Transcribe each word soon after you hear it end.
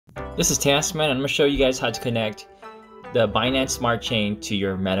This is Taskman, and I'm going to show you guys how to connect the Binance Smart Chain to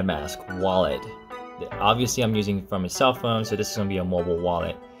your MetaMask wallet. Obviously, I'm using from a cell phone, so this is going to be a mobile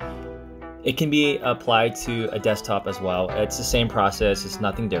wallet. It can be applied to a desktop as well. It's the same process, it's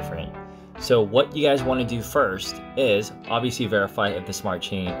nothing different. So what you guys want to do first is obviously verify if the Smart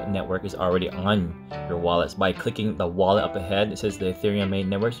Chain network is already on your wallets by clicking the wallet up ahead. It says the Ethereum main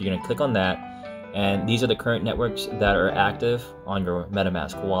network, so you're going to click on that. And these are the current networks that are active on your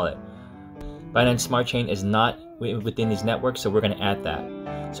MetaMask wallet. Binance Smart Chain is not within these networks, so we're going to add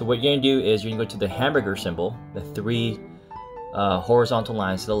that. So what you're going to do is you're going to go to the hamburger symbol, the three horizontal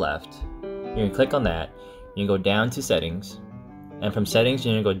lines to the left. You're going to click on that. You're going to go down to settings. And from settings,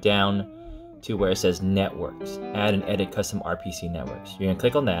 you're going to go down to where it says networks. Add and edit custom RPC networks. You're going to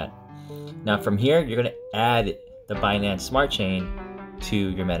click on that. Now from here, you're going to add the Binance Smart Chain to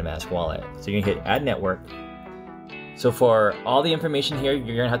your MetaMask wallet. So you're gonna hit add network. So for all the information here,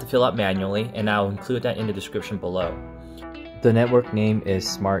 you're gonna have to fill out manually, and I'll include that in the description below. The network name is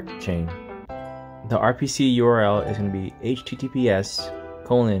Smart Chain. The RPC URL is gonna be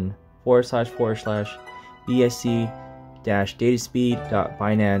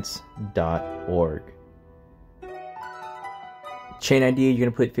https://bsc-dataspeed.binance.org. Chain ID, you're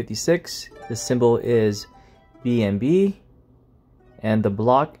gonna put 56. The symbol is BNB. And the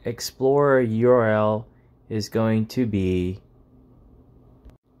block explorer URL is going to be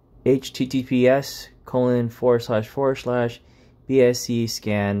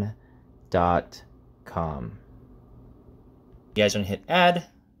https://bscscan.com. You guys want to hit add,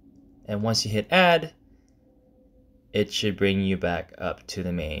 and once you hit add, it should bring you back up to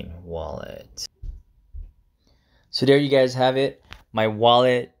the main wallet. So there you guys have it. My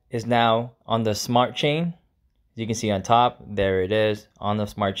wallet is now on the Smart Chain. As you can see on top, there it is on the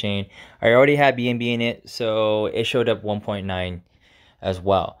Smart Chain. I already had BNB in it, so it showed up 1.9 as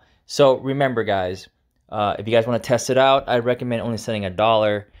well. So remember, guys, if you guys want to test it out, I recommend only setting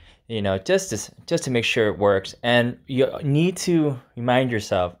 $1, you know, just to make sure it works. And you need to remind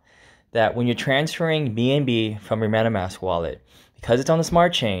yourself that when you're transferring BNB from your MetaMask wallet, because it's on the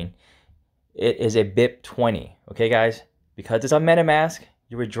Smart Chain, it is a BEP20. Okay, guys, because it's on MetaMask,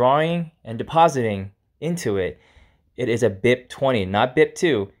 you're withdrawing and depositing into it. It is a BEP20, not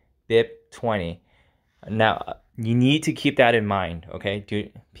BEP2, BEP20. Now, you need to keep that in mind,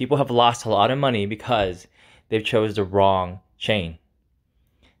 okay? People have lost a lot of money because they've chose the wrong chain.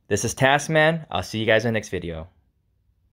 This is Taskman. I'll see you guys in the next video.